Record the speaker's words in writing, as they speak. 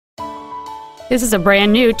This is a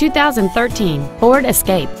brand new 2013 Ford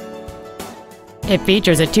Escape. It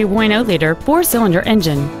features a 2.0-liter four-cylinder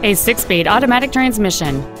engine, a 6-speed automatic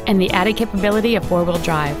transmission, and the added capability of four-wheel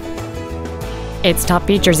drive. Its top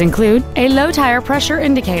features include a low tire pressure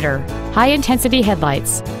indicator, high-intensity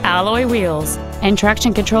headlights, alloy wheels, and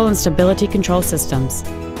traction control and stability control systems.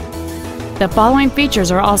 The following features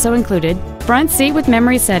are also included: front seat with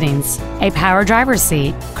memory settings, a power driver's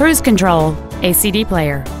seat, cruise control, a CD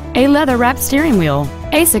player, a leather-wrapped steering wheel,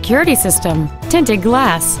 a security system, tinted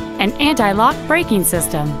glass, an anti-lock braking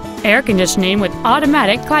system, air conditioning with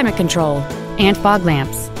automatic climate control, and fog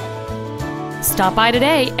lamps. Stop by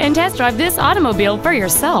today and test drive this automobile for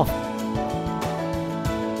yourself.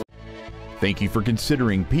 Thank you for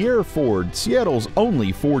considering Pierre Ford, Seattle's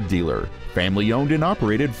only Ford dealer. Family owned and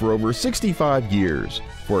operated for over 65 years.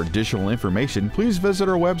 For additional information, please visit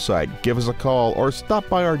our website, give us a call, or stop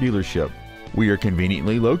by our dealership. We are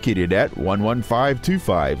conveniently located at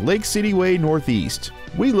 11525 Lake City Way Northeast.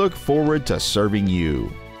 We look forward to serving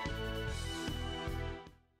you.